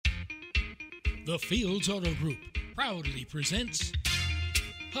The Fields Auto Group proudly presents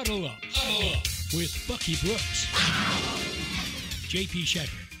Huddle Up, with Bucky Brooks, J.P.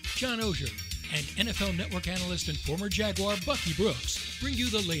 Shadrick, John Ogier, and NFL Network analyst and former Jaguar Bucky Brooks bring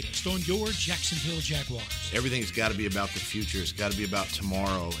you the latest on your Jacksonville Jaguars. Everything's got to be about the future. It's got to be about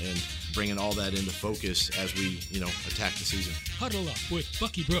tomorrow and bringing all that into focus as we, attack the season. Huddle Up with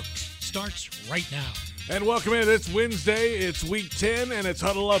Bucky Brooks starts right now. And welcome in. It's Wednesday. It's Week 10, and it's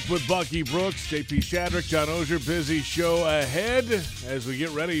Huddle Up with Bucky Brooks, J.P. Shadrick, John Ogier. Busy show ahead as we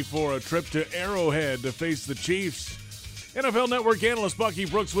get ready for a trip to Arrowhead to face the Chiefs. NFL Network analyst Bucky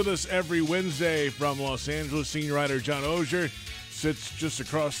Brooks with us every Wednesday from Los Angeles. Senior writer John Ogier sits just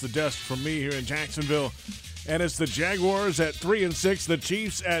across the desk from me here in Jacksonville. And it's the Jaguars at 3-6, the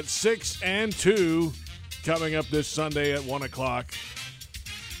Chiefs at 6-2, coming up this Sunday at 1 o'clock.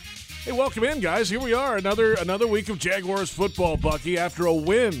 Hey, welcome in, guys. Here we are, another week of Jaguars football, Bucky, after a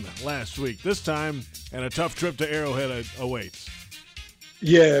win last week. This time, and a tough trip to Arrowhead awaits.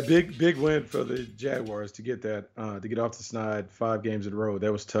 Yeah, big win for the Jaguars to get that, to get off the snide 5 games in a row.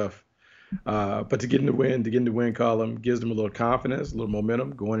 That was tough. But to get in the win column gives them a little confidence, a little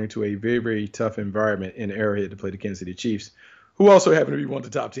momentum going into a very, very tough environment in Arrowhead to play the Kansas City Chiefs, who also happen to be one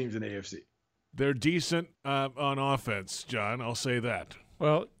of the top teams in the AFC. They're decent on offense, John. I'll say that.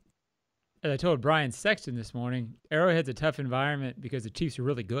 Well, as I told Brian Sexton this morning, Arrowhead's a tough environment because the Chiefs are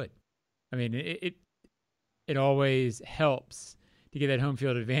really good. I mean, it always helps to get that home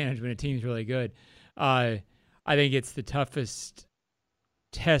field advantage when a team's really good. I think it's the toughest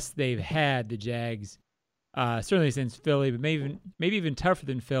test they've had, the Jags, certainly since Philly, but maybe even tougher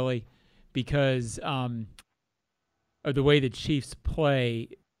than Philly because of the way the Chiefs play.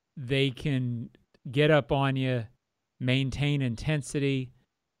 They can get up on you, maintain intensity.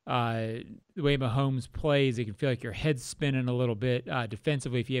 The way Mahomes plays, it can feel like your head's spinning a little bit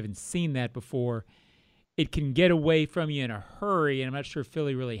defensively if you haven't seen that before. It can get away from you in a hurry, and I'm not sure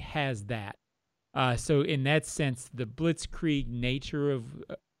Philly really has that. So in that sense, the blitzkrieg nature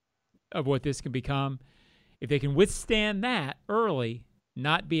of what this can become, if they can withstand that early,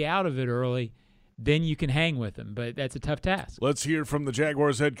 not be out of it early, then you can hang with them. But that's a tough task. Let's hear from the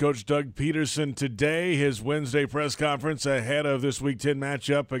Jaguars head coach Doug Peterson today, his Wednesday press conference ahead of this Week 10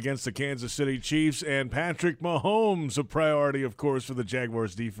 matchup against the Kansas City Chiefs, and Patrick Mahomes, a priority, of course, for the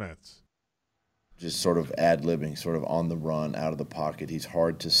Jaguars defense. Just sort of ad-libbing, sort of on the run, out of the pocket. He's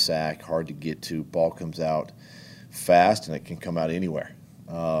hard to sack, hard to get to. Ball comes out fast, and it can come out anywhere.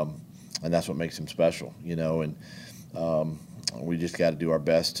 And that's what makes him special, and we just got to do our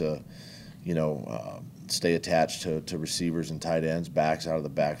best to, stay attached to receivers and tight ends, backs out of the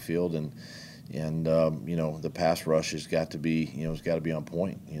backfield, and the pass rush has got to be, it's got to be on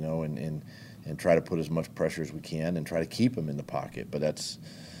point, and try to put as much pressure as we can and try to keep him in the pocket. But that's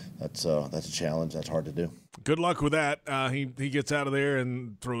a challenge. That's hard to do. Good luck with that. He gets out of there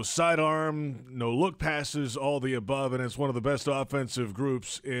and throws sidearm, no-look passes, all the above, and it's one of the best offensive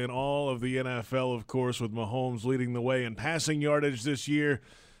groups in all of the NFL, of course, with Mahomes leading the way in passing yardage this year.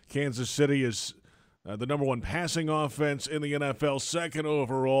 Kansas City is the number 1 passing offense in the NFL, 2nd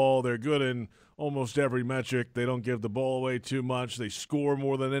overall. They're good in almost every metric. They don't give the ball away too much. They score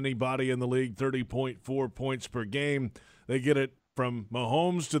more than anybody in the league, 30.4 points per game. They get it from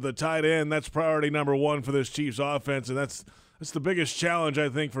Mahomes to the tight end. That's priority number 1 for this Chiefs offense, and that's the biggest challenge, I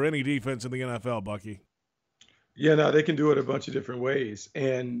think, for any defense in the NFL, Bucky. Yeah, no, they can do it a bunch of different ways.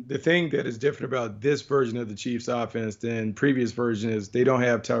 And the thing that is different about this version of the Chiefs offense than previous version is they don't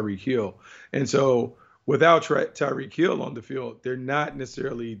have Tyreek Hill. And so without Tyreek Hill on the field, they're not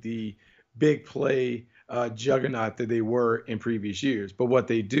necessarily the big play juggernaut that they were in previous years. But what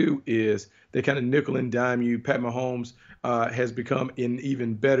they do is they kind of nickel and dime you. Pat Mahomes has become an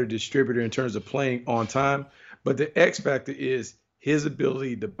even better distributor in terms of playing on time. But the X factor is his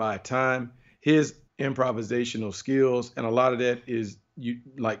ability to buy time, his improvisational skills, and a lot of that is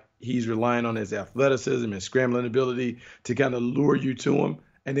he's relying on his athleticism and scrambling ability to kind of lure you to him,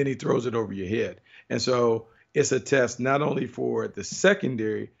 and then he throws it over your head. And so it's a test not only for the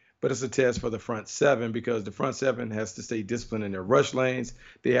secondary, but it's a test for the front 7 because the front 7 has to stay disciplined in their rush lanes.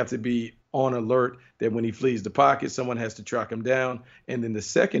 They have to be on alert that when he flees the pocket, someone has to track him down. And then the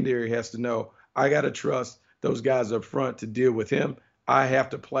secondary has to know, I got to trust those guys up front to deal with him. I have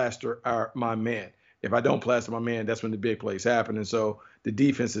to plaster my man. If I don't plaster my man, that's when the big plays happen. And so the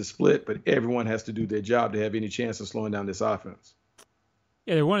defense is split, but everyone has to do their job to have any chance of slowing down this offense.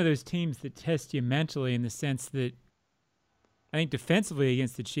 Yeah, they're one of those teams that test you mentally in the sense that I think defensively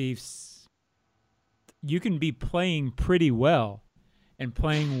against the Chiefs, you can be playing pretty well and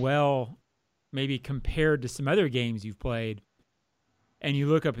playing well maybe compared to some other games you've played. and you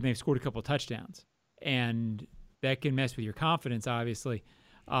look up and they've scored a couple of touchdowns, and that can mess with your confidence, obviously.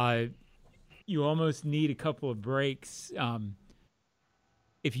 You almost need a couple of breaks.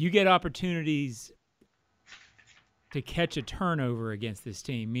 If you get opportunities to catch a turnover against this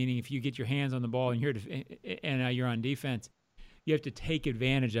team, meaning if you get your hands on the ball and you're on defense, you have to take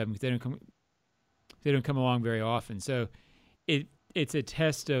advantage of them because they don't come along very often. So it's a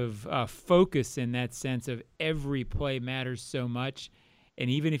test of focus in that sense of every play matters so much. And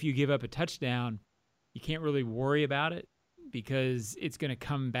even if you give up a touchdown, you can't really worry about it because it's going to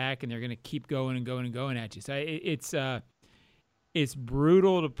come back and they're going to keep going and going and going at you. So it's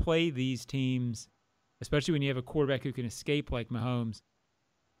brutal to play these teams, especially when you have a quarterback who can escape like Mahomes,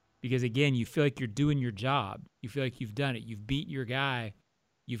 because, again, you feel like you're doing your job. You feel like you've done it. You've beat your guy.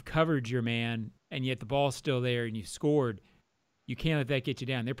 You've covered your man, and yet the ball's still there and you scored. You can't let that get you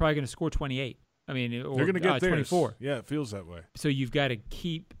down. They're probably going to score 28. I mean, or they're going to get 24. Yeah, it feels that way. So you've got to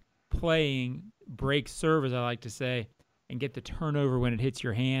keep playing, break serve, as I like to say, and get the turnover when it hits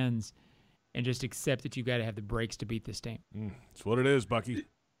your hands, and just accept that you've got to have the breaks to beat this team. It's what it is, Bucky.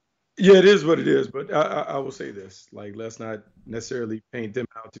 Yeah, it is what it is. But I will say this: like, let's not necessarily paint them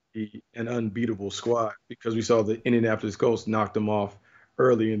out to be an unbeatable squad, because we saw the Indianapolis Colts knock them off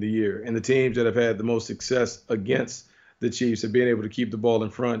early in the year, and the teams that have had the most success against the Chiefs have been able to keep the ball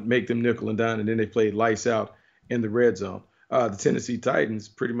in front, make them nickel and dime, and then they played lights out in the red zone. The Tennessee Titans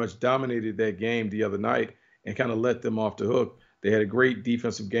pretty much dominated that game the other night and kind of let them off the hook. They had a great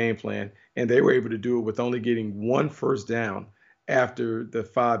defensive game plan, and they were able to do it with only getting one first down after the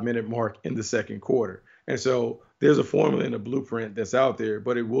 5-minute mark in the second quarter. And so there's a formula and a blueprint that's out there,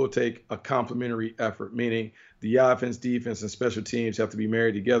 but it will take a complementary effort, meaning the offense, defense, and special teams have to be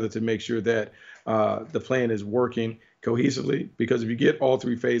married together to make sure that the plan is working cohesively, because if you get all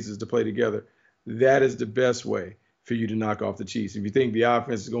three phases to play together, that is the best way for you to knock off the Chiefs. If you think the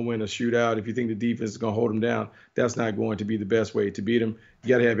offense is going to win a shootout, if you think the defense is going to hold them down, that's not going to be the best way to beat them. You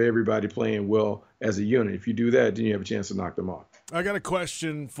got to have everybody playing well as a unit. If you do that, then you have a chance to knock them off. I got a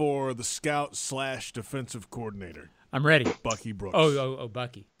question for the scout/defensive coordinator. I'm ready. Bucky Brooks. Oh,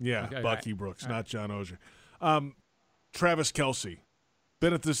 Bucky. Yeah, Okay, Bucky right. Brooks, not John Oehser. Travis Kelce,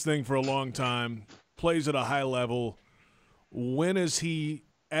 been at this thing for a long time, plays at a high level. When is he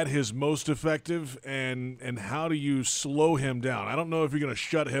at his most effective, and how do you slow him down? I don't know if you're going to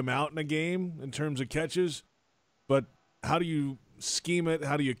shut him out in a game in terms of catches, but how do you scheme it?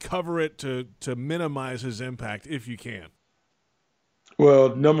 How do you cover it to minimize his impact if you can?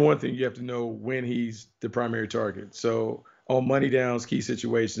 Well, number one thing, you have to know when he's the primary target. So on money downs, key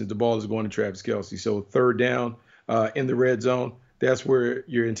situations, the ball is going to Travis Kelce. So third down in the red zone, that's where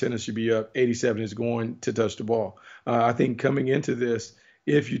your antenna should be up. 87 is going to touch the ball. I think coming into this,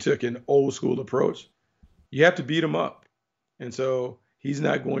 if you took an old school approach, you have to beat him up. And so he's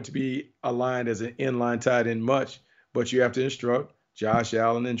not going to be aligned as an inline tight end much, but you have to instruct Josh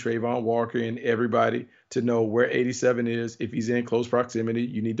Allen and Trayvon Walker and everybody to know where 87 is. If he's in close proximity,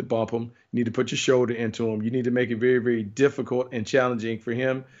 you need to bump him. You need to put your shoulder into him. You need to make it very, very difficult and challenging for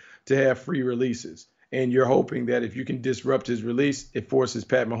him to have free releases. And you're hoping that if you can disrupt his release, it forces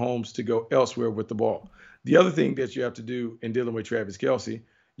Pat Mahomes to go elsewhere with the ball. The other thing that you have to do in dealing with Travis Kelce,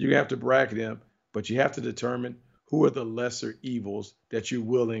 you have to bracket him, but you have to determine who are the lesser evils that you're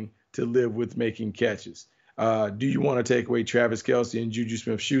willing to live with making catches. Do you want to take away Travis Kelce and Juju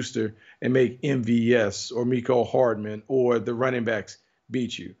Smith-Schuster and make MVS or Mecole Hardman or the running backs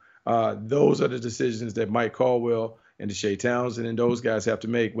beat you? Those are the decisions that Mike Caldwell and Deshae Townsend and those guys have to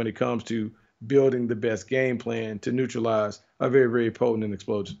make when it comes to building the best game plan to neutralize a very, very potent and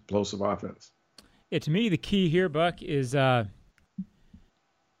explosive offense. Yeah, to me, the key here, Buck, is we got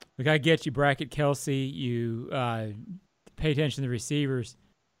to get you bracket Kelce. You pay attention to the receivers.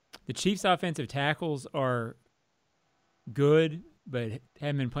 The Chiefs' offensive tackles are good, but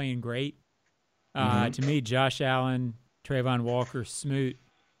haven't been playing great. To me, Josh Allen, Trayvon Walker, Smoot,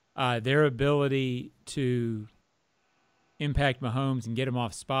 their ability to impact Mahomes and get him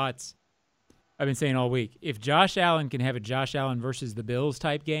off spots, I've been saying all week. If Josh Allen can have a Josh Allen versus the Bills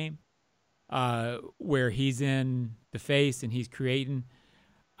type game, where he's in the face and he's creating,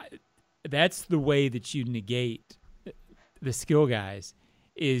 that's the way that you negate the skill guys,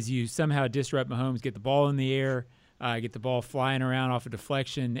 is you somehow disrupt Mahomes, get the ball in the air, get the ball flying around off a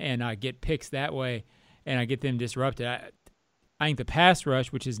deflection, and get picks that way, and I get them disrupted. I think the pass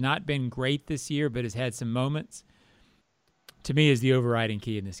rush, which has not been great this year but has had some moments, to me is the overriding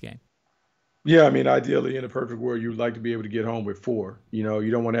key in this game. Yeah, I mean, ideally, in a perfect world, you would like to be able to get home with 4. You know, you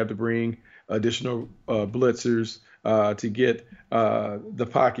don't want to have to bring additional blitzers to get the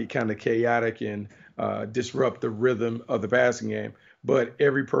pocket kind of chaotic and disrupt the rhythm of the passing game. but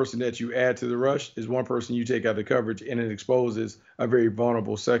every person that you add to the rush is one person you take out of the coverage, and it exposes a very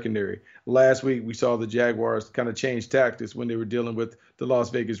vulnerable secondary. Last week, we saw the Jaguars kind of change tactics when they were dealing with the Las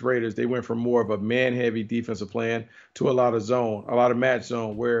Vegas Raiders. They went from more of a man-heavy defensive plan to a lot of match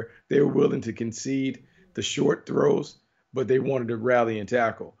zone, where they were willing to concede the short throws, but they wanted to rally and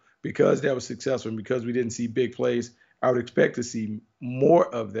tackle. Because that was successful and because we didn't see big plays, I would expect to see more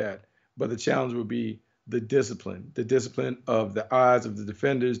of that. But the challenge would be the discipline of the eyes of the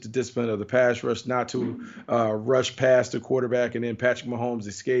defenders, the discipline of the pass rush, not to rush past the quarterback and then Patrick Mahomes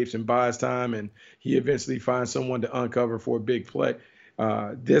escapes and buys time and he eventually finds someone to uncover for a big play.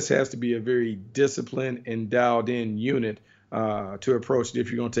 This has to be a very disciplined and dialed in unit to approach it if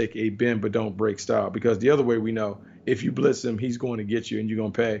you're going to take a bend but don't break style. Because the other way we know, if you blitz him, he's going to get you and you're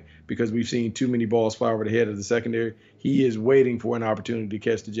going to pay, because we've seen too many balls fly over the head of the secondary. He is waiting for an opportunity to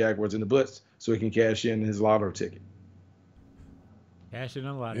catch the Jaguars in the blitz so he can cash in his lotto ticket. Cash in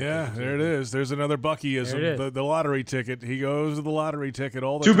a lottery. Yeah, ticket. there it is. There's another Buckyism, the lottery ticket. He goes to the lottery ticket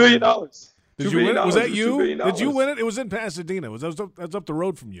all the $2 time. billion. Did you win it? Was that you? Did you win it? It was in Pasadena. That's up the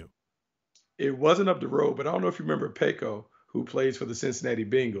road from you. It wasn't up the road, but I don't know if you remember Peko, who plays for the Cincinnati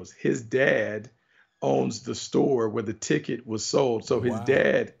Bengals. His dad owns the store where the ticket was sold. So his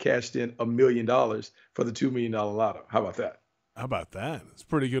dad cashed in $1 million for the $2 million lotto. How about that? How about that? It's a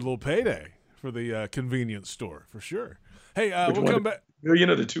pretty good little payday for the convenience store, for sure. Hey, we'll come back. $1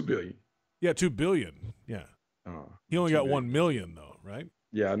 billion or the $2 billion? Yeah, $2 billion. Yeah. He only got $1 million, though, right?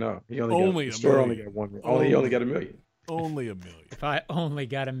 Yeah, I know. He only got $1 million. He only got $1 million. Only $1 million. If I only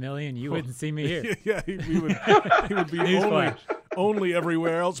got $1 million, you wouldn't see me here. Yeah, he would be only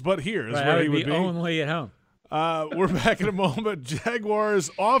everywhere else but here is where he would be. Only at home. We're back in a moment. Jaguars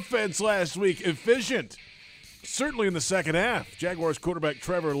offense last week, efficient. Certainly in the second half. Jaguars quarterback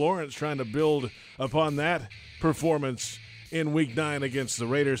Trevor Lawrence trying to build upon that performance in Week 9 against the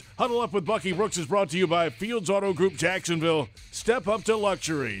Raiders. Huddle Up with Bucky Brooks is brought to you by Fields Auto Group Jacksonville. Step up to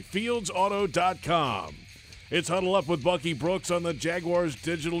luxury. FieldsAuto.com. It's Huddle Up with Bucky Brooks on the Jaguars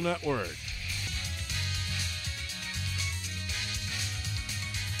Digital Network.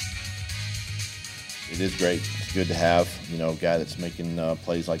 It is great. It's good to have, a guy that's making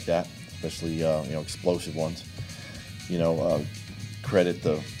plays like that, especially, explosive ones. Credit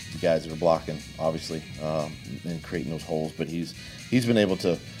the guys that are blocking, obviously, and creating those holes. But he's been able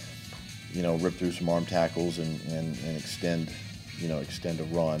to, rip through some arm tackles and extend a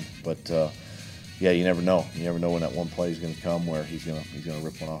run. But you never know. You never know when that one play is going to come where he's going to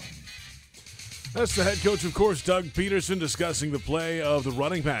rip one off. That's the head coach, of course, Doug Peterson, discussing the play of the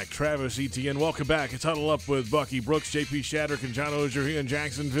running back, Travis Etienne. Welcome back. It's Huddle Up with Bucky Brooks, JP Shadrick, and John Oehser here in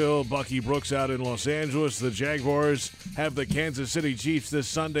Jacksonville. Bucky Brooks out in Los Angeles. The Jaguars have the Kansas City Chiefs this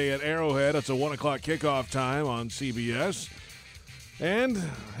Sunday at Arrowhead. It's a 1 o'clock kickoff time on CBS. And,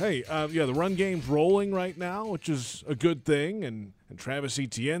 hey, the run game's rolling right now, which is a good thing. And Travis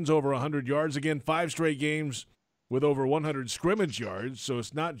Etienne's over 100 yards. Again, 5 straight games with over 100 scrimmage yards, so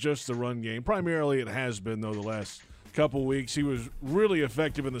it's not just the run game. Primarily it has been, though, the last couple weeks. He was really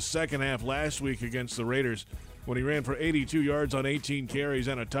effective in the second half last week against the Raiders when he ran for 82 yards on 18 carries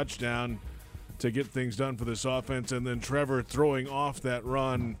and a touchdown to get things done for this offense. And then Trevor throwing off that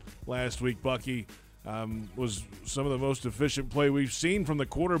run last week, Bucky, was some of the most efficient play we've seen from the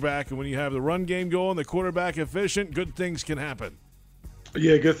quarterback. And when you have the run game going, the quarterback efficient, good things can happen.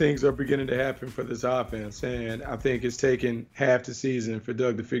 Yeah, good things are beginning to happen for this offense, and I think it's taken half the season for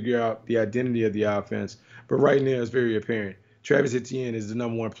Doug to figure out the identity of the offense. But right now it's very apparent. Travis Etienne is the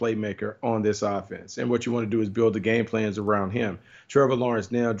number one playmaker on this offense, and what you want to do is build the game plans around him. Trevor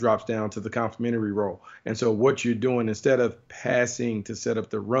Lawrence now drops down to the complementary role, and so what you're doing, instead of passing to set up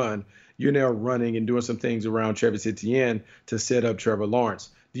the run, you're now running and doing some things around Travis Etienne to set up Trevor Lawrence.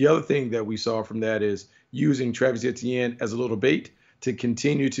 The other thing that we saw from that is using Travis Etienne as a little bait to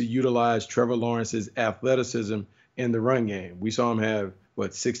continue to utilize Trevor Lawrence's athleticism in the run game. We saw him have,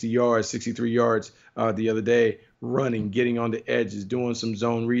 60 yards, 63 yards the other day, running, getting on the edges, doing some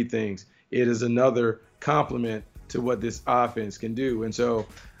zone read things. It is another complement to what this offense can do. And so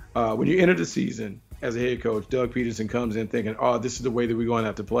when you enter the season as a head coach, Doug Peterson comes in thinking, this is the way that we're going to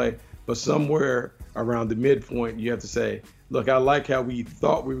have to play. But somewhere around the midpoint, you have to say, look, I like how we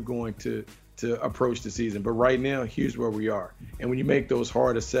thought we were going to approach the season. But right now, here's where we are. And when you make those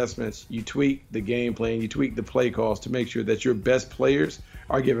hard assessments, you tweak the game plan, you tweak the play calls to make sure that your best players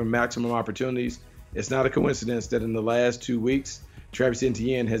are given maximum opportunities. It's not a coincidence that in the last 2 weeks, Travis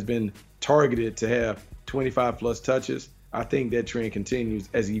Etienne has been targeted to have 25-plus touches. I think that trend continues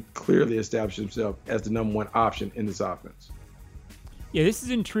as he clearly establishes himself as the number one option in this offense. Yeah, this is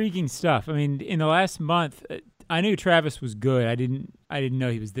intriguing stuff. I mean, in the last month, I knew Travis was good. I didn't know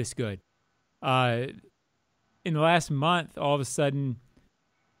he was this good. In the last month, all of a sudden,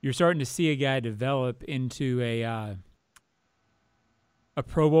 you're starting to see a guy develop into a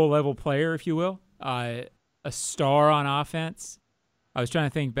Pro Bowl level player, if you will, a star on offense. I was trying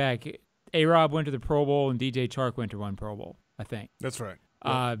to think back. A-Rob went to the Pro Bowl and DJ Chark went to one Pro Bowl, I think. That's right.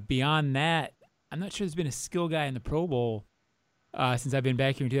 Beyond that, I'm not sure there's been a skill guy in the Pro Bowl since I've been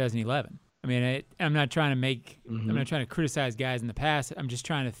back here in 2011. I mean, I'm not trying to I'm not trying to criticize guys in the past. I'm just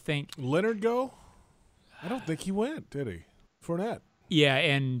trying to think. Leonard go? I don't think he went, did he? Fournette. Yeah,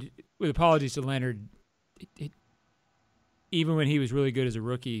 and with apologies to Leonard, even when he was really good as a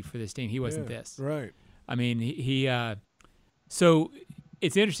rookie for this team, he wasn't this. Right. I mean, so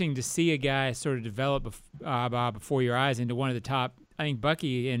it's interesting to see a guy sort of develop before your eyes into one of the top. I think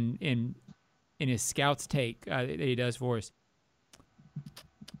Bucky in his scouts take that he does for us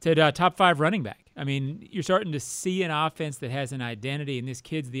said top 5 running back. I mean, you're starting to see an offense that has an identity, and this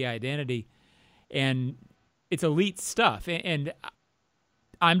kid's the identity, and it's elite stuff. And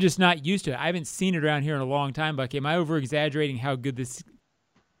I'm just not used to it. I haven't seen it around here in a long time, Bucky. Am I over-exaggerating how good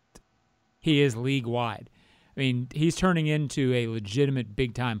he is league-wide? I mean, he's turning into a legitimate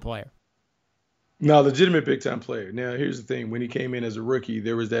big-time player. No, legitimate big-time player. Now, here's the thing. When he came in as a rookie,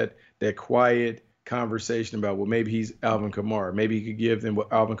 there was that quiet conversation about, well, maybe he's Alvin Kamara. Maybe he could give them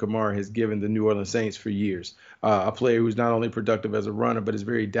what Alvin Kamara has given the New Orleans Saints for years. A player who's not only productive as a runner, but is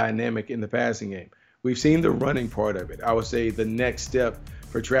very dynamic in the passing game. We've seen the running part of it. I would say the next step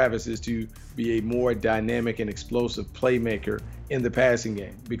for Travis is to be a more dynamic and explosive playmaker in the passing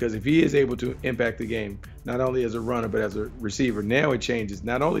game. Because if he is able to impact the game, not only as a runner, but as a receiver, now it changes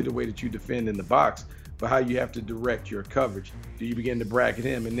not only the way that you defend in the box, but how you have to direct your coverage. Do you begin to bracket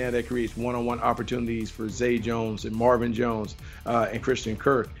him? And now that creates one-on-one opportunities for Zay Jones and Marvin Jones and Christian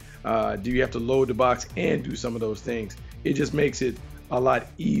Kirk. Do you have to load the box and do some of those things? It just makes it a lot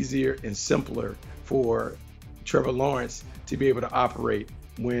easier and simpler for Trevor Lawrence to be able to operate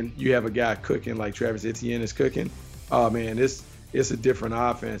when you have a guy cooking like Travis Etienne is cooking. Oh, man, it's a different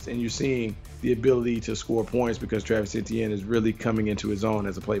offense, and you're seeing the ability to score points because Travis Etienne is really coming into his own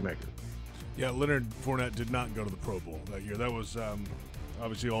as a playmaker. Yeah, Leonard Fournette did not go to the Pro Bowl that year. That was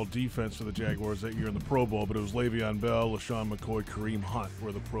obviously all defense for the Jaguars that year in the Pro Bowl, but it was Le'Veon Bell, LaShawn McCoy, Kareem Hunt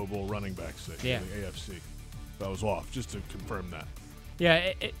were the Pro Bowl running backs for the AFC. That was off, just to confirm that.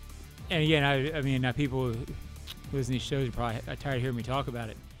 Yeah, and again, I mean, now people who listen to these shows are probably tired of hearing me talk about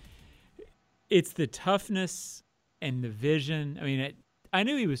it. It's the toughness and the vision. I mean, I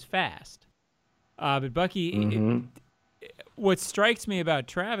knew he was fast, but Bucky, what strikes me about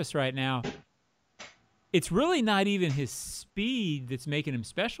Travis right now, it's really not even his speed that's making him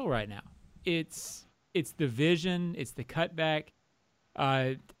special right now. It's the vision, it's the cutback.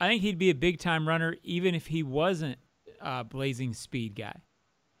 I think he'd be a big-time runner even if he wasn't a blazing speed guy.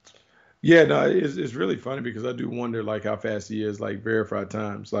 Yeah, no, it's really funny because I do wonder like how fast he is, like verified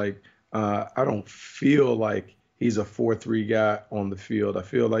times. Like I don't feel like he's a 4.3 guy on the field. I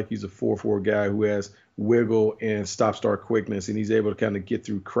feel like he's a 4.4 guy who has wiggle and stop-start quickness, and he's able to kind of get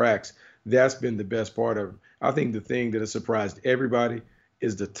through cracks. That's been the best part of him. I think the thing that has surprised everybody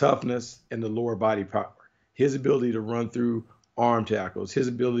is the toughness and the lower body power. His ability to run through arm tackles, his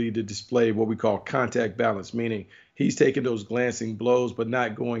ability to display what we call contact balance, meaning he's taking those glancing blows but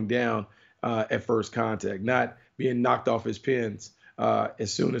not going down at first contact, not being knocked off his pins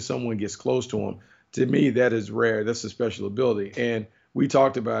as soon as someone gets close to him. To me, that is rare. That's a special ability. And we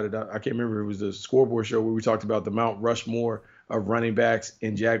talked about it. I can't remember. It was the Scoreboard show where we talked about the Mount Rushmore of running backs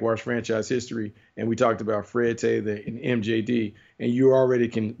in Jaguars franchise history. And we talked about Fred Taylor and MJD. And you already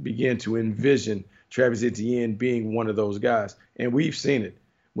can begin to envision Travis Etienne being one of those guys. And we've seen it.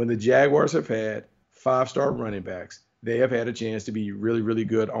 When the Jaguars have had 5-star running backs, they have had a chance to be really, really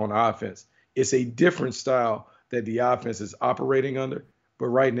good on offense. It's a different style that the offense is operating under. But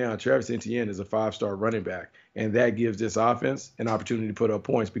right now, Travis Etienne is a 5-star running back, and that gives this offense an opportunity to put up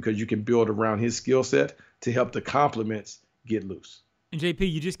points because you can build around his skill set to help the complements get loose. And,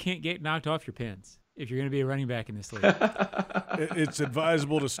 JP, you just can't get knocked off your pins if you're going to be a running back in this league. It's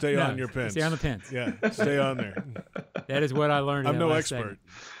advisable to stay on your pins. Stay on the pins. Yeah, stay on there. That is what I learned. I'm no expert,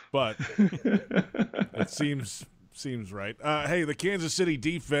 but it seems right. Hey, the Kansas City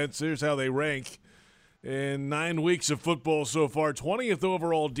defense, here's how they rank. In 9 weeks of football so far, 20th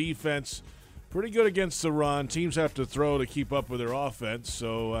overall defense. Pretty good against the run. Teams have to throw to keep up with their offense,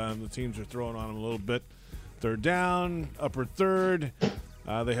 so the teams are throwing on them a little bit. Third down, upper third.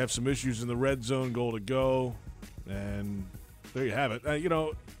 They have some issues in the red zone, goal to go. And there you have it.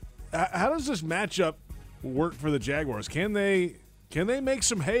 How does this matchup work for the Jaguars? Can they make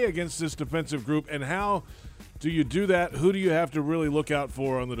some hay against this defensive group? And how do you do that? Who do you have to really look out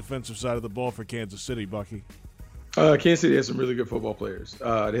for on the defensive side of the ball for Kansas City, Bucky? Kansas City has some really good football players. They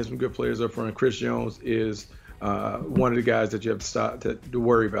have some good players up front. Chris Jones is one of the guys that you have to stop to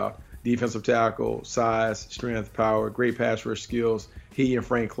worry about. Defensive tackle, size, strength, power, great pass rush skills. He and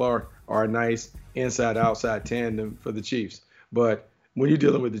Frank Clark are a nice inside-outside tandem for the Chiefs. But when you're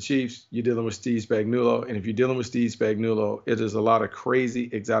dealing with the Chiefs, you're dealing with Steve Spagnuolo. And if you're dealing with Steve Spagnuolo, it is a lot of crazy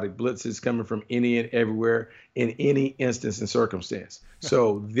exotic blitzes coming from any and everywhere in any instance and circumstance.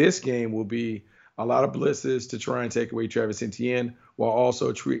 So this game will be a lot of blitzes to try and take away Travis Etienne while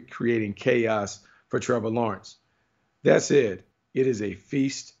also creating chaos for Trevor Lawrence. That said, it is a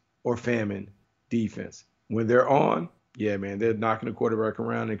feast or famine defense. When they're on, yeah, man, they're knocking the quarterback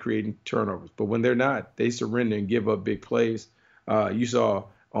around and creating turnovers. But when they're not, they surrender and give up big plays. You saw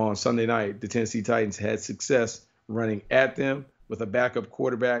on Sunday night, the Tennessee Titans had success running at them with a backup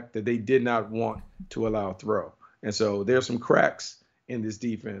quarterback that they did not want to allow throw. And so there's some cracks in this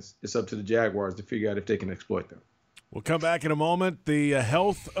defense. It's up to the Jaguars to figure out if they can exploit them. We'll come back in a moment. The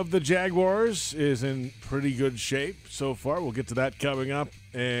health of the Jaguars is in pretty good shape so far. We'll get to that coming up,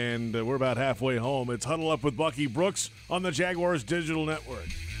 and we're about halfway home. It's Huddle Up with Bucky Brooks on the Jaguars Digital Network.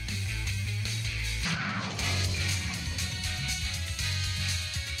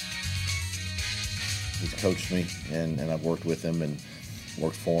 He's coached me, and I've worked with him and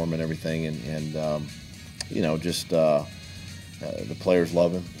worked for him and everything, and the players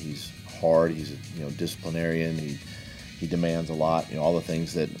love him. He's hard. He's a disciplinarian. He demands a lot. All the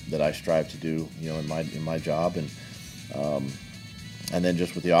things that I strive to do. In my job, and then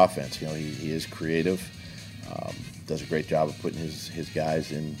just with the offense. He is creative. Does a great job of putting his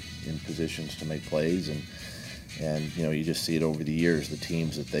guys in positions to make plays, and you just see it over the years. The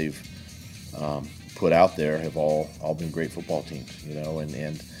teams that they've put out there have all been great football teams.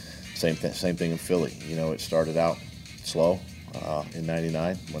 And same thing in Philly. It started out slow in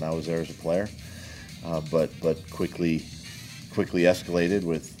 '99 when I was there as a player, but quickly escalated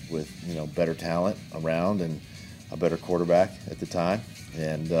with better talent around and a better quarterback at the time,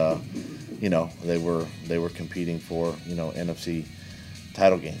 and they were competing for NFC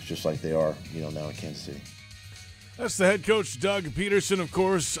title games just like they are now in Kansas City. That's the head coach, Doug Peterson, of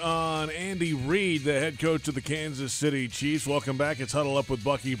course, on Andy Reid, the head coach of the Kansas City Chiefs. Welcome back. It's Huddle Up with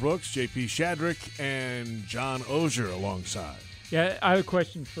Bucky Brooks, JP Shadrick, and John Oehser alongside. Yeah, I have a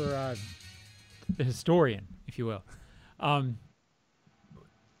question for the historian, if you will. How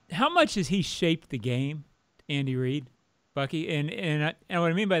much has he shaped the game, Andy Reid, Bucky? And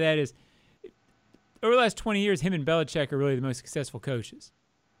what I mean by that is, over the last 20 years, him and Belichick are really the most successful coaches.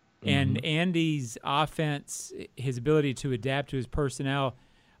 And Andy's offense, his ability to adapt to his personnel.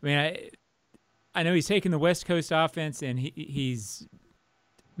 I mean, I know he's taken the West Coast offense and he's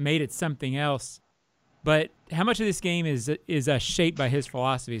made it something else. But how much of this game is shaped by his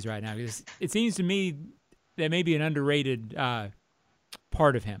philosophies right now? Because it seems to me that may be an underrated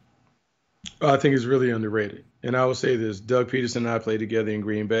part of him. I think it's really underrated. And I will say this, Doug Peterson and I played together in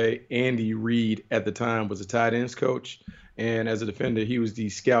Green Bay. Andy Reid at the time was a tight ends coach. And as a defender, he was the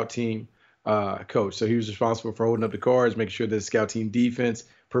scout team coach. So he was responsible for holding up the cards, making sure that the scout team defense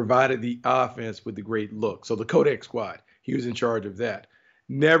provided the offense with the great look. So the Kodak squad, he was in charge of that.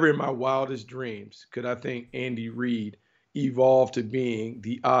 Never in my wildest dreams could I think Andy Reid evolved to being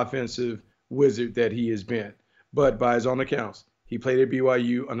the offensive wizard that he has been. But by his own accounts, he played at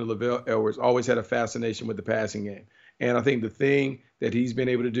BYU under Lavelle Edwards, always had a fascination with the passing game. And I think the thing that he's been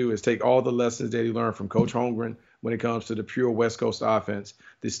able to do is take all the lessons that he learned from Coach Holmgren when it comes to the pure West Coast offense,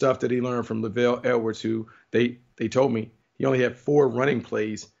 the stuff that he learned from Lavelle Edwards, who they told me he only had 4 running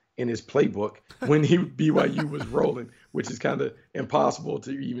plays in his playbook when BYU was rolling, which is kind of impossible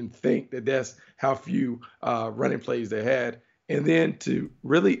to even think that that's how few running plays they had. And then to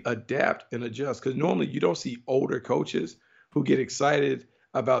really adapt and adjust, because normally you don't see older coaches who get excited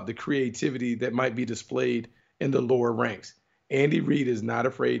about the creativity that might be displayed in the lower ranks. Andy Reid is not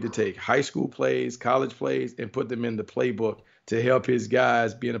afraid to take high school plays, college plays, and put them in the playbook to help his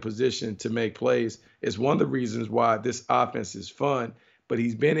guys be in a position to make plays. It's one of the reasons why this offense is fun, but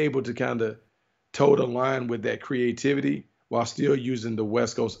he's been able to kind of toe the line with that creativity while still using the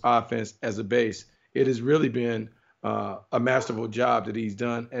West Coast offense as a base. It has really been a masterful job that he's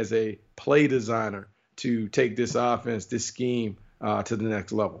done as a play designer to take this offense, this scheme to the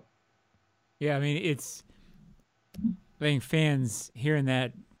next level. Yeah, I mean, I think fans hearing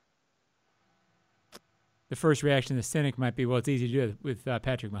that, the first reaction of the cynic might be, well, it's easy to do it with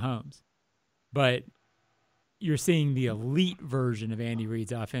Patrick Mahomes. But you're seeing the elite version of Andy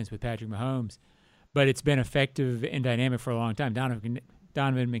Reid's offense with Patrick Mahomes, but it's been effective and dynamic for a long time.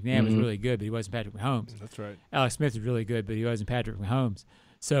 Donovan McNabb was really good, but he wasn't Patrick Mahomes. That's right. Alex Smith was really good, but he wasn't Patrick Mahomes.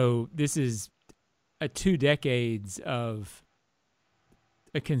 So this is a 2 decades of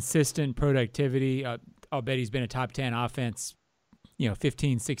a consistent productivity. I'll bet he's been a top 10 offense,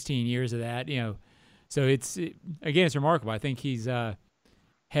 15, 16 years of that, So it's remarkable. I think he's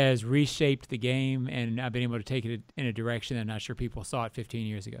has reshaped the game, and I've been able to take it in a direction that I'm not sure people saw it 15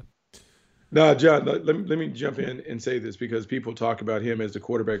 years ago. No, John, let me jump in and say this, because people talk about him as the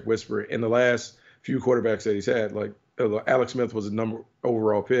quarterback whisperer. In the last few quarterbacks that he's had, like Alex Smith was a number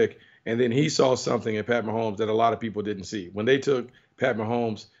overall pick, and then he saw something in Pat Mahomes that a lot of people didn't see. When they took Pat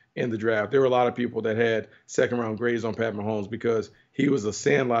Mahomes in the draft, there were a lot of people that had second-round grades on Pat Mahomes because he was a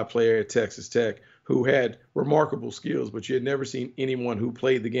sandlot player at Texas Tech who had remarkable skills, but you had never seen anyone who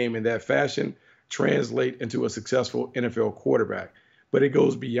played the game in that fashion translate into a successful NFL quarterback. But it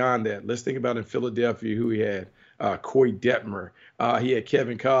goes beyond that. Let's think about in Philadelphia who he had. Corey Detmer. He had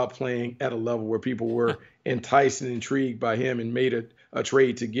Kevin Cobb playing at a level where people were enticed and intrigued by him and made a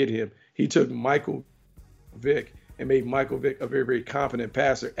trade to get him. He took Michael Vick and made Michael Vick a very, very competent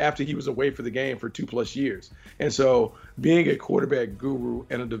passer after he was away for the game for 2+ years. And so being a quarterback guru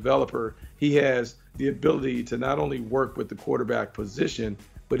and a developer, he has the ability to not only work with the quarterback position,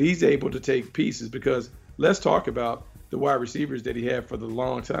 but he's able to take pieces, because let's talk about the wide receivers that he had for the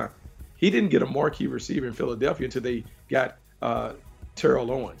long time. He didn't get a marquee receiver in Philadelphia until they got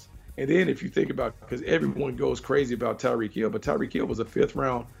Terrell Owens. And then if you think about, because everyone goes crazy about Tyreek Hill, but Tyreek Hill was a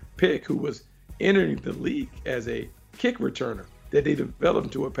 5th-round pick who was entering the league as a kick returner that they developed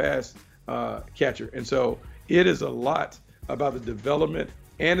into a pass catcher. And so it is a lot about the development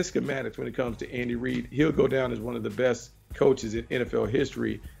and the schematics when it comes to Andy Reid. He'll go down as one of the best coaches in NFL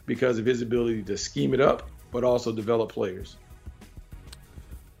history because of his ability to scheme it up, but also develop players.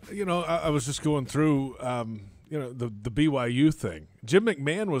 I was just going through, the BYU thing. Jim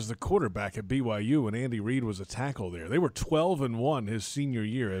McMahon was the quarterback at BYU and Andy Reid was a tackle there. They were 12-1 his senior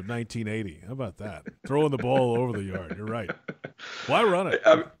year of 1980. How about that? Throwing the ball all over the yard. You're right. Why run it?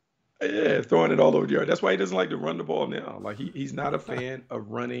 Yeah, throwing it all over the yard. That's why he doesn't like to run the ball now. Like he's not a fan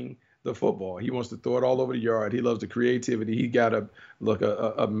of running the football. He wants to throw it all over the yard. He loves the creativity. He got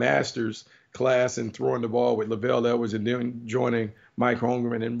a master's class in throwing the ball with Lavelle Edwards, and then joining Mike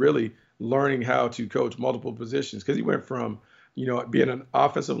Holmgren and really learning how to coach multiple positions, because he went from being an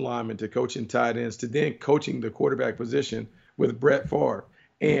offensive lineman to coaching tight ends to then coaching the quarterback position with Brett Favre.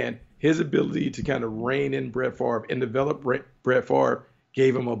 And his ability to kind of rein in Brett Favre and develop Brett Favre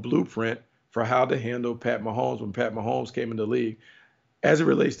gave him a blueprint for how to handle Pat Mahomes when Pat Mahomes came into the league. As it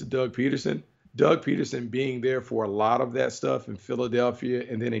relates to Doug Peterson being there for a lot of that stuff in Philadelphia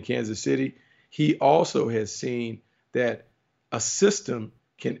and then in Kansas City, he also has seen that a system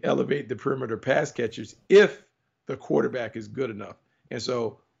can elevate the perimeter pass catchers if the quarterback is good enough. And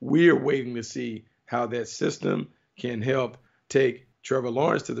so we're waiting to see how that system can help take Trevor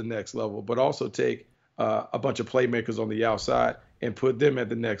Lawrence to the next level, but also take a bunch of playmakers on the outside and put them at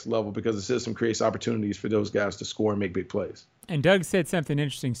the next level, because the system creates opportunities for those guys to score and make big plays. And Doug said something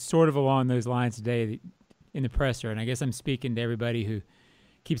interesting sort of along those lines today in the presser, and I guess I'm speaking to everybody who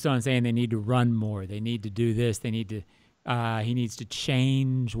keeps on saying they need to run more, they need to do this, they need to he needs to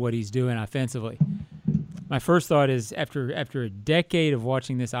change what he's doing offensively. My first thought is after a decade of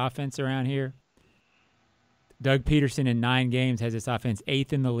watching this offense around here, Doug Peterson in 9 games has this offense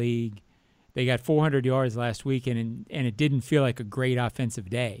 8th in the league. They got 400 yards last weekend, and it didn't feel like a great offensive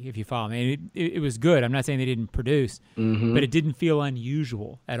day, if you follow me. And it was good. I'm not saying they didn't produce, but it didn't feel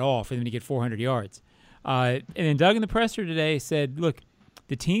unusual at all for them to get 400 yards. And then Doug in the presser today said, look,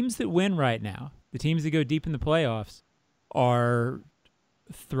 the teams that win right now, the teams that go deep in the playoffs, are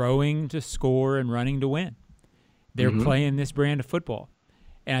throwing to score and running to win. They're playing this brand of football.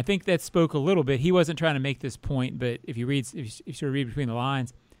 And I think that spoke a little bit. He wasn't trying to make this point, but if you sort of read between the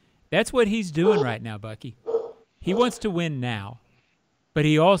lines, that's what he's doing right now, Bucky. He wants to win now, but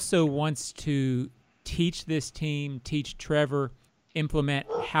he also wants to teach this team, teach Trevor, implement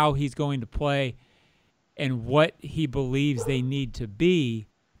how he's going to play and what he believes they need to be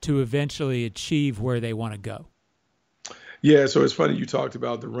to eventually achieve where they want to go. Yeah, so it's funny you talked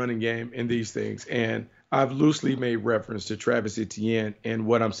about the running game and these things, and I've loosely made reference to Travis Etienne and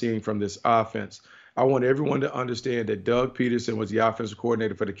what I'm seeing from this offense. I want everyone to understand that Doug Peterson was the offensive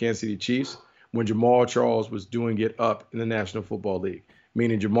coordinator for the Kansas City Chiefs when Jamal Charles was doing it up in the National Football League,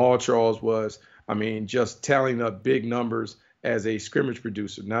 meaning Jamal Charles was, just tallying up big numbers as a scrimmage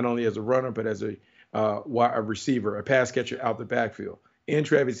producer, not only as a runner, but as a receiver, a pass catcher out the backfield. In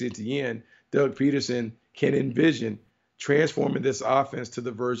Travis Etienne, Doug Peterson can envision transforming this offense to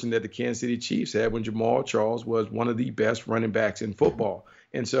the version that the Kansas City Chiefs had when Jamal Charles was one of the best running backs in football.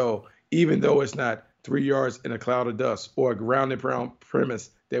 And so even though it's not 3 yards in a cloud of dust or a ground and pound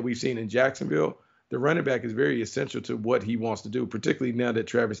premise that we've seen in Jacksonville, the running back is very essential to what he wants to do, particularly now that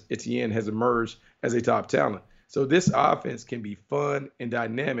Travis Etienne has emerged as a top talent. So this offense can be fun and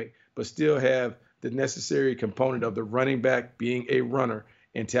dynamic, but still have the necessary component of the running back being a runner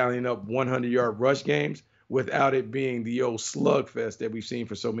and tallying up 100-yard rush games without it being the old slugfest that we've seen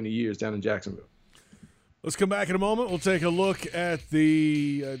for so many years down in Jacksonville. Let's come back in a moment. We'll take a look at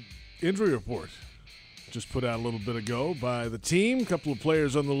the injury report just put out a little bit ago by the team. A couple of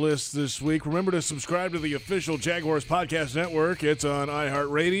players on the list this week. Remember to subscribe to the official Jaguars Podcast Network. It's on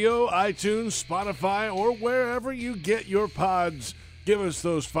iHeartRadio, iTunes, Spotify, or wherever you get your pods. Give us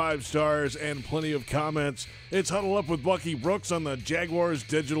those 5 stars and plenty of comments. It's Huddle Up with Bucky Brooks on the Jaguars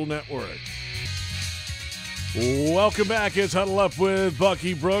Digital Network. Welcome back. It's Huddle Up with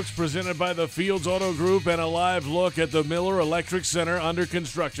Bucky Brooks, presented by the Fields Auto Group, and a live look at the Miller Electric Center under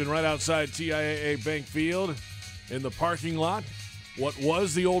construction right outside TIAA Bank Field in the parking lot. What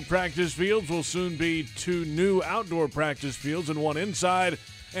was the old practice fields will soon be 2 new outdoor practice fields and 1 inside,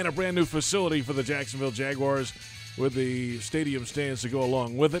 and a brand new facility for the Jacksonville Jaguars with the stadium stands to go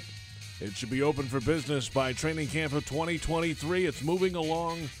along with it. It should be open for business by training camp of 2023. It's moving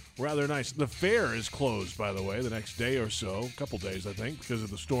along rather nice. The fair is closed, by the way, the next day or so, a couple days, I think, because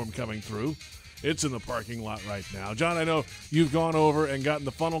of the storm coming through. It's in the parking lot right now. John, I know you've gone over and gotten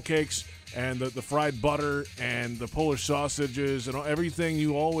the funnel cakes and the fried butter and the Polish sausages and everything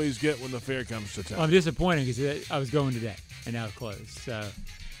you always get when the fair comes to town. Well, I'm disappointed because I was going today, and now it's closed, so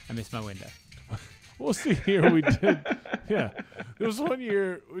I missed my window. We'll see here. We did, yeah. There was one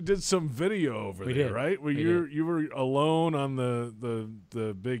year we did some video over there, right? Where you were alone on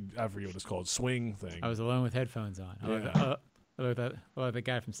the big, I forget what it's called, swing thing. I was alone with headphones on. Like the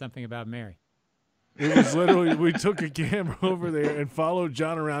guy from Something About Mary. It was literally, we took a camera over there and followed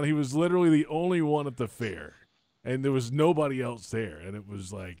John around. He was literally the only one at the fair, and there was nobody else there, and it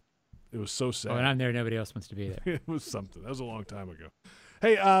was like, it was so sad. Oh, and I'm there. Nobody else wants to be there. It was something. That was a long time ago.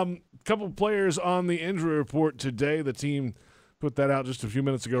 Hey, couple players on the injury report today. The team put that out just a few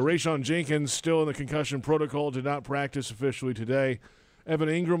minutes ago. Rayshon Jenkins still in the concussion protocol, did not practice officially today. Evan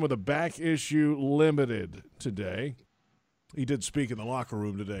Ingram with a back issue, limited today. He did speak in the locker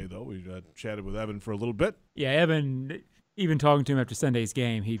room today, though. We chatted with Evan for a little bit. Yeah, Evan, even talking to him after Sunday's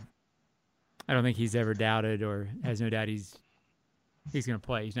game, I don't think he's ever doubted or has no doubt he's going to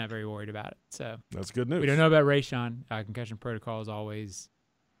play. He's not very worried about it. So that's good news. We don't know about Rayshon. Concussion protocol is always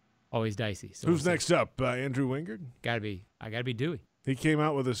dicey. So who's next up? Andrew Wingard? I gotta be Dewey. He came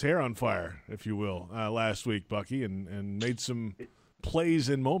out with his hair on fire, if you will, last week, Bucky, and made some plays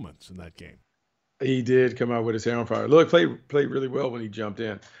and moments in that game. He did come out with his hair on fire. Look, played really well when he jumped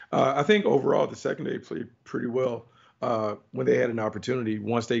in. I think overall the secondary played pretty well when they had an opportunity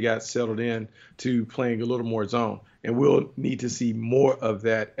once they got settled in to playing a little more zone. And we'll need to see more of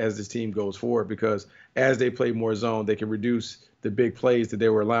that as this team goes forward, because as they play more zone, they can reduce the big plays that they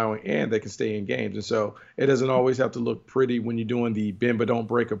were allowing and they can stay in games. And so it doesn't always have to look pretty when you're doing the bend but don't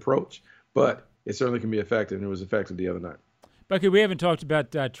break approach, but it certainly can be effective, and it was effective the other night. Bucky, we haven't talked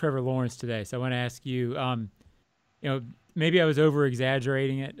about Trevor Lawrence today, so I want to ask you, maybe I was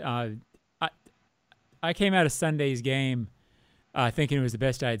over-exaggerating it. I came out of Sunday's game thinking it was the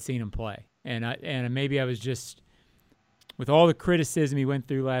best I had seen him play. And maybe I was just, with all the criticism he went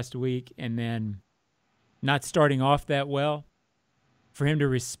through last week and then not starting off that well, for him to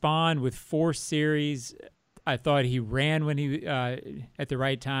respond with 4 series, I thought he ran when he at the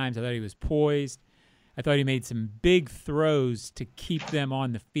right times. I thought he was poised. I thought he made some big throws to keep them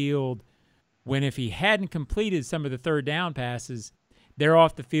on the field when if he hadn't completed some of the third down passes, they're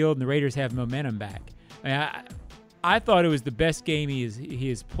off the field and the Raiders have momentum back. I thought it was the best game he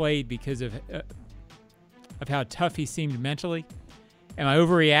has played because of how tough he seemed mentally. Am I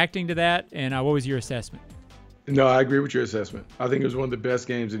overreacting to that? And what was your assessment? No, I agree with your assessment. I think it was one of the best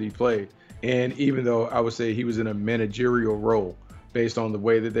games that he played. And even though I would say he was in a managerial role based on the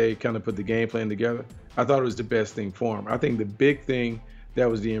way that they kind of put the game plan together, I thought it was the best thing for him. I think the big thing that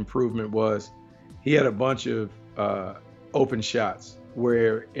was the improvement was he had a bunch of open shots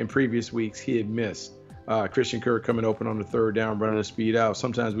where in previous weeks he had missed. Christian Kirk coming open on the third down, running the speed out.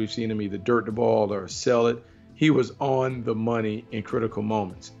 Sometimes we've seen him either dirt the ball or sell it. He was on the money in critical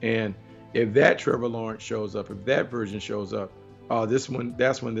moments. And if that Trevor Lawrence shows up, if that version shows up, that's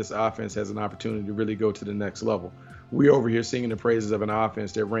when this offense has an opportunity to really go to the next level. We over here singing the praises of an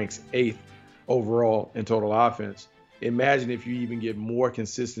offense that ranks 8th overall in total offense. Imagine if you even get more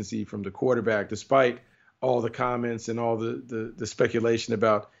consistency from the quarterback, despite all the comments and all the speculation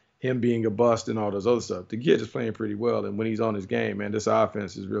about him being a bust and all those other stuff. The kid is playing pretty well, and when he's on his game, man, this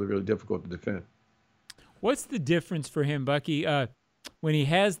offense is really, really difficult to defend. What's the difference for him, Bucky, when he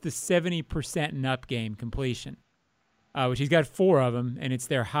has the 70% and up game completion, which he's got 4 of them, and it's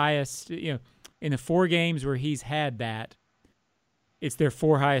their highest, in the 4 games where he's had that, it's their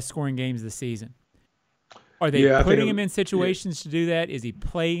 4 highest scoring games of the season. Are they putting him in situations to do that? Is he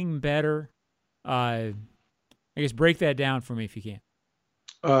playing better? I guess break that down for me if you can.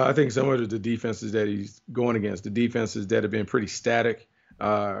 I think some of the defenses that he's going against, the defenses that have been pretty static,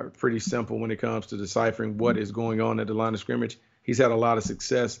 pretty simple when it comes to deciphering what is going on at the line of scrimmage. He's had a lot of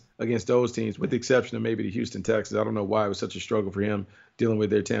success against those teams, with the exception of maybe the Houston Texans. I don't know why it was such a struggle for him dealing with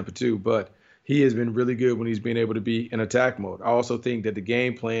their Tampa 2, but he has been really good when he's been able to be in attack mode. I also think that the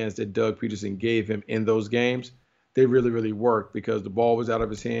game plans that Doug Peterson gave him in those games, they really, really worked because the ball was out of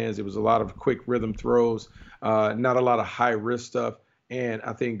his hands. It was a lot of quick rhythm throws, not a lot of high risk stuff. And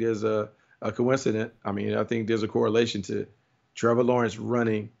I think there's a coincidence. I mean, I think there's a correlation to Trevor Lawrence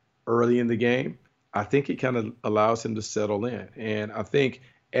running early in the game. I think it kind of allows him to settle in. And I think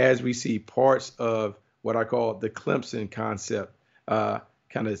as we see parts of what I call the Clemson concept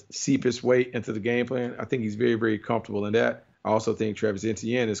kind of seep its way into the game plan, I think he's very, very comfortable in that. I also think Travis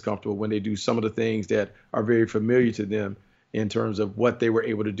Etienne is comfortable when they do some of the things that are very familiar to them in terms of what they were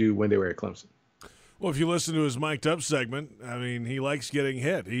able to do when they were at Clemson. Well, if you listen to his mic'd up segment, I mean, he likes getting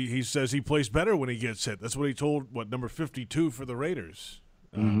hit. He says he plays better when he gets hit. That's what he told, number 52 for the Raiders.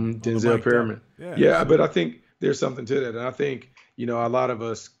 Denzel Perryman. Yeah, but I think there's something to that. And I think, a lot of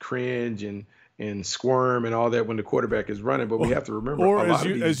us cringe and squirm and all that when the quarterback is running, but we have to remember. Or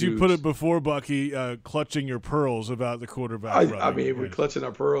as you put it before, Bucky, clutching your pearls about the quarterback running. I mean, we're clutching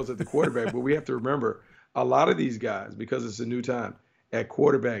our pearls at the quarterback, but we have to remember a lot of these guys, because it's a new time, at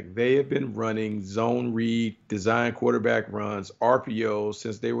quarterback, they have been running zone read, design quarterback runs, RPOs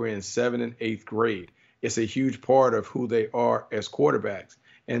since they were in 7th and 8th grade. It's a huge part of who they are as quarterbacks.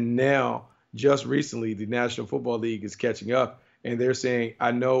 And now, just recently, the National Football League is catching up, and they're saying,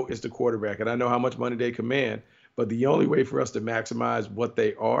 I know it's the quarterback, and I know how much money they command, but the only way for us to maximize what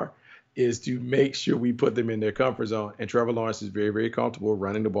they are is to make sure we put them in their comfort zone. And Trevor Lawrence is very, very comfortable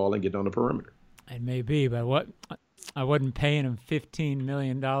running the ball and getting on the perimeter. It may be, but I wasn't paying them $15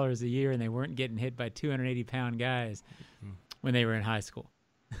 million a year, and they weren't getting hit by 280-pound guys when they were in high school.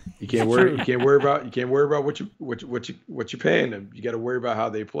 You can't worry about what you're paying them. You got to worry about how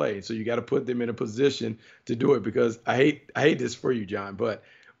they play. So you got to put them in a position to do it, because I hate this for you, John, but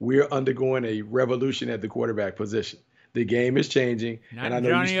we're undergoing a revolution at the quarterback position. The game is changing, and I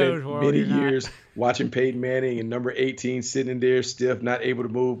know you spent many years watching Peyton Manning and number 18 sitting there stiff, not able to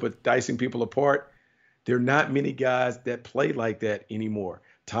move, but dicing people apart. There are not many guys that play like that anymore.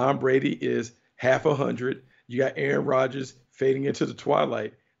 Tom Brady is half 100. You got Aaron Rodgers fading into the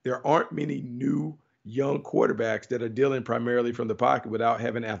twilight. There aren't many new young quarterbacks that are dealing primarily from the pocket without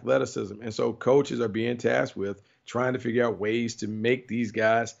having athleticism. And so coaches are being tasked with trying to figure out ways to make these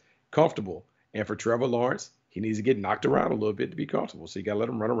guys comfortable. And for Trevor Lawrence, he needs to get knocked around a little bit to be comfortable. So you got to let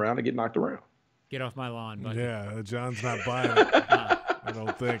him run around and get knocked around. Get off my lawn, buddy. Yeah, John's not buying it. I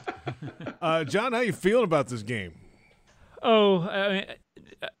don't think. John, how you feeling about this game?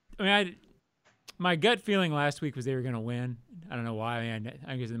 My gut feeling last week was they were going to win. I don't know why. I mean,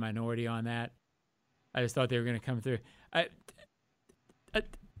 I was in the minority on that. I just thought they were going to come through. I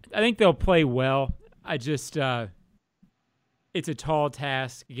think they'll play well. I just it's a tall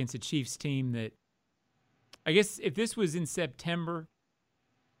task against a Chiefs team that, I guess if this was in September,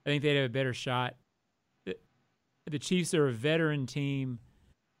 I think they'd have a better shot. The Chiefs are a veteran team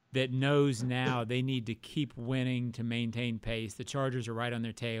that knows now they need to keep winning to maintain pace. The Chargers are right on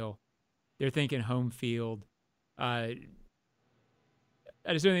their tail. They're thinking home field. I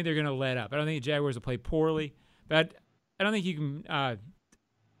just don't think they're going to let up. I don't think the Jaguars will play poorly, but I don't think you can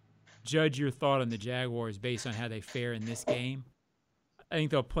judge your thought on the Jaguars based on how they fare in this game. I think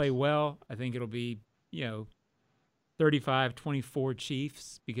they'll play well. I think it'll be, 35-24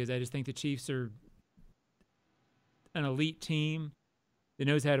 Chiefs, because I just think the Chiefs are an elite team that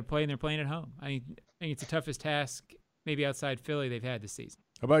knows how to play, and they're playing at home. I think it's the toughest task, maybe outside Philly, they've had this season.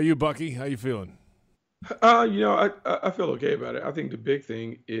 How about you, Bucky? How you feeling? I feel okay about it. I think the big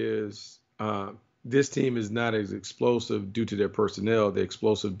thing is this team is not as explosive due to their personnel. They're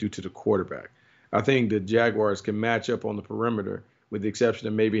explosive due to the quarterback. I think the Jaguars can match up on the perimeter, with the exception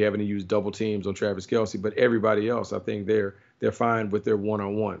of maybe having to use double teams on Travis Kelce. But everybody else, I think they're fine with their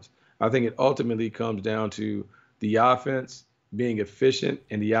one-on-ones. I think it ultimately comes down to the offense being efficient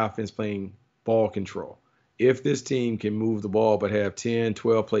and the offense playing ball control. if this team can move the ball but have 10,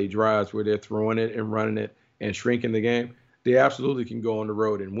 12 play drives where they're throwing it and running it and shrinking the game, they absolutely can go on the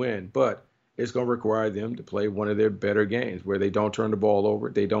road and win. But it's going to require them to play one of their better games where they don't turn the ball over,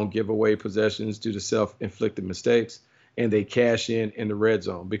 they don't give away possessions due to self-inflicted mistakes, and they cash in the red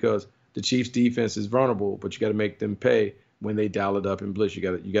zone, because the Chiefs defense is vulnerable, but you got to make them pay when they dial it up and blitz. You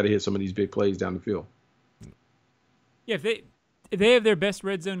got to hit some of these big plays down the field. Yeah, if they have their best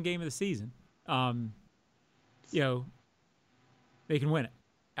red zone game of the season, they can win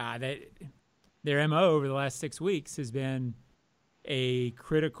it. Their MO over the last 6 weeks has been a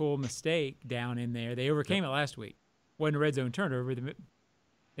critical mistake down in there. They overcame it last week. Wasn't a red zone turnover.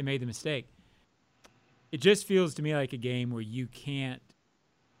 They made the mistake. It just feels to me like a game where you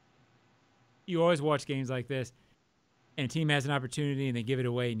always watch games like this, and a team has an opportunity and they give it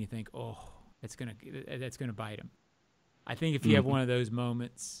away, and you think, oh, that's gonna bite them. I think if you have one of those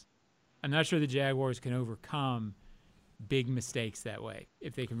moments, I'm not sure the Jaguars can overcome big mistakes that way.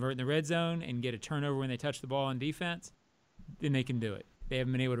 If they convert in the red zone and get a turnover when they touch the ball on defense, then they can do it. They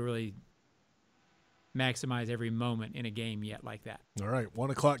haven't been able to really maximize every moment in a game yet like that. All right,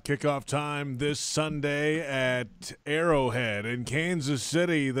 1 o'clock kickoff time this Sunday at Arrowhead in Kansas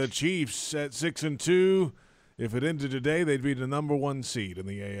City. The Chiefs at 6-2. If it ended today, they'd be the number 1 seed in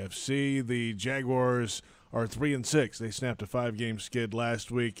the AFC. The Jaguars are 3-6. They snapped a 5-game skid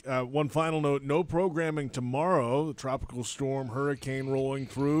last week. One final note, no programming tomorrow. The tropical storm, hurricane rolling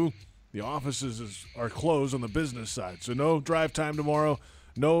through. The offices are closed on the business side, so no drive time tomorrow,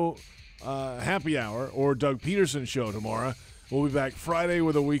 no happy hour or Doug Peterson show tomorrow. We'll be back Friday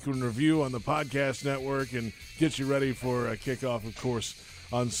with a weekend review on the podcast network and get you ready for a kickoff, of course,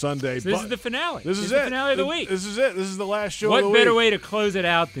 on Sunday. So this is the finale. This is the finale of the week. This is it. This is the last show of the week. What better way to close it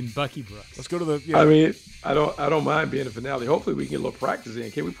out than Bucky Brooks? Let's go to the. I mean, I don't mind being the finale. Hopefully, we can get a little practice in.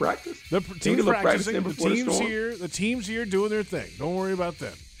 Can we practice? The team's practicing. The team's here doing their thing. Don't worry about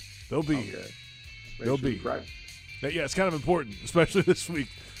them. They'll be here. They'll be here. Yeah, it's kind of important, especially this week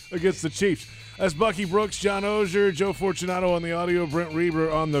against the Chiefs. That's Bucky Brooks, John Oehser, Joe Fortunato on the audio, Brent Reber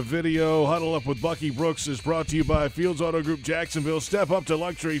on the video. Huddle Up with Bucky Brooks is brought to you by Fields Auto Group Jacksonville. Step up to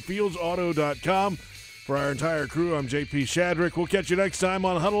luxury, fieldsauto.com. For our entire crew, I'm JP Shadrick. We'll catch you next time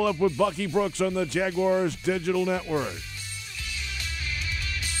on Huddle Up with Bucky Brooks on the Jaguars Digital Network.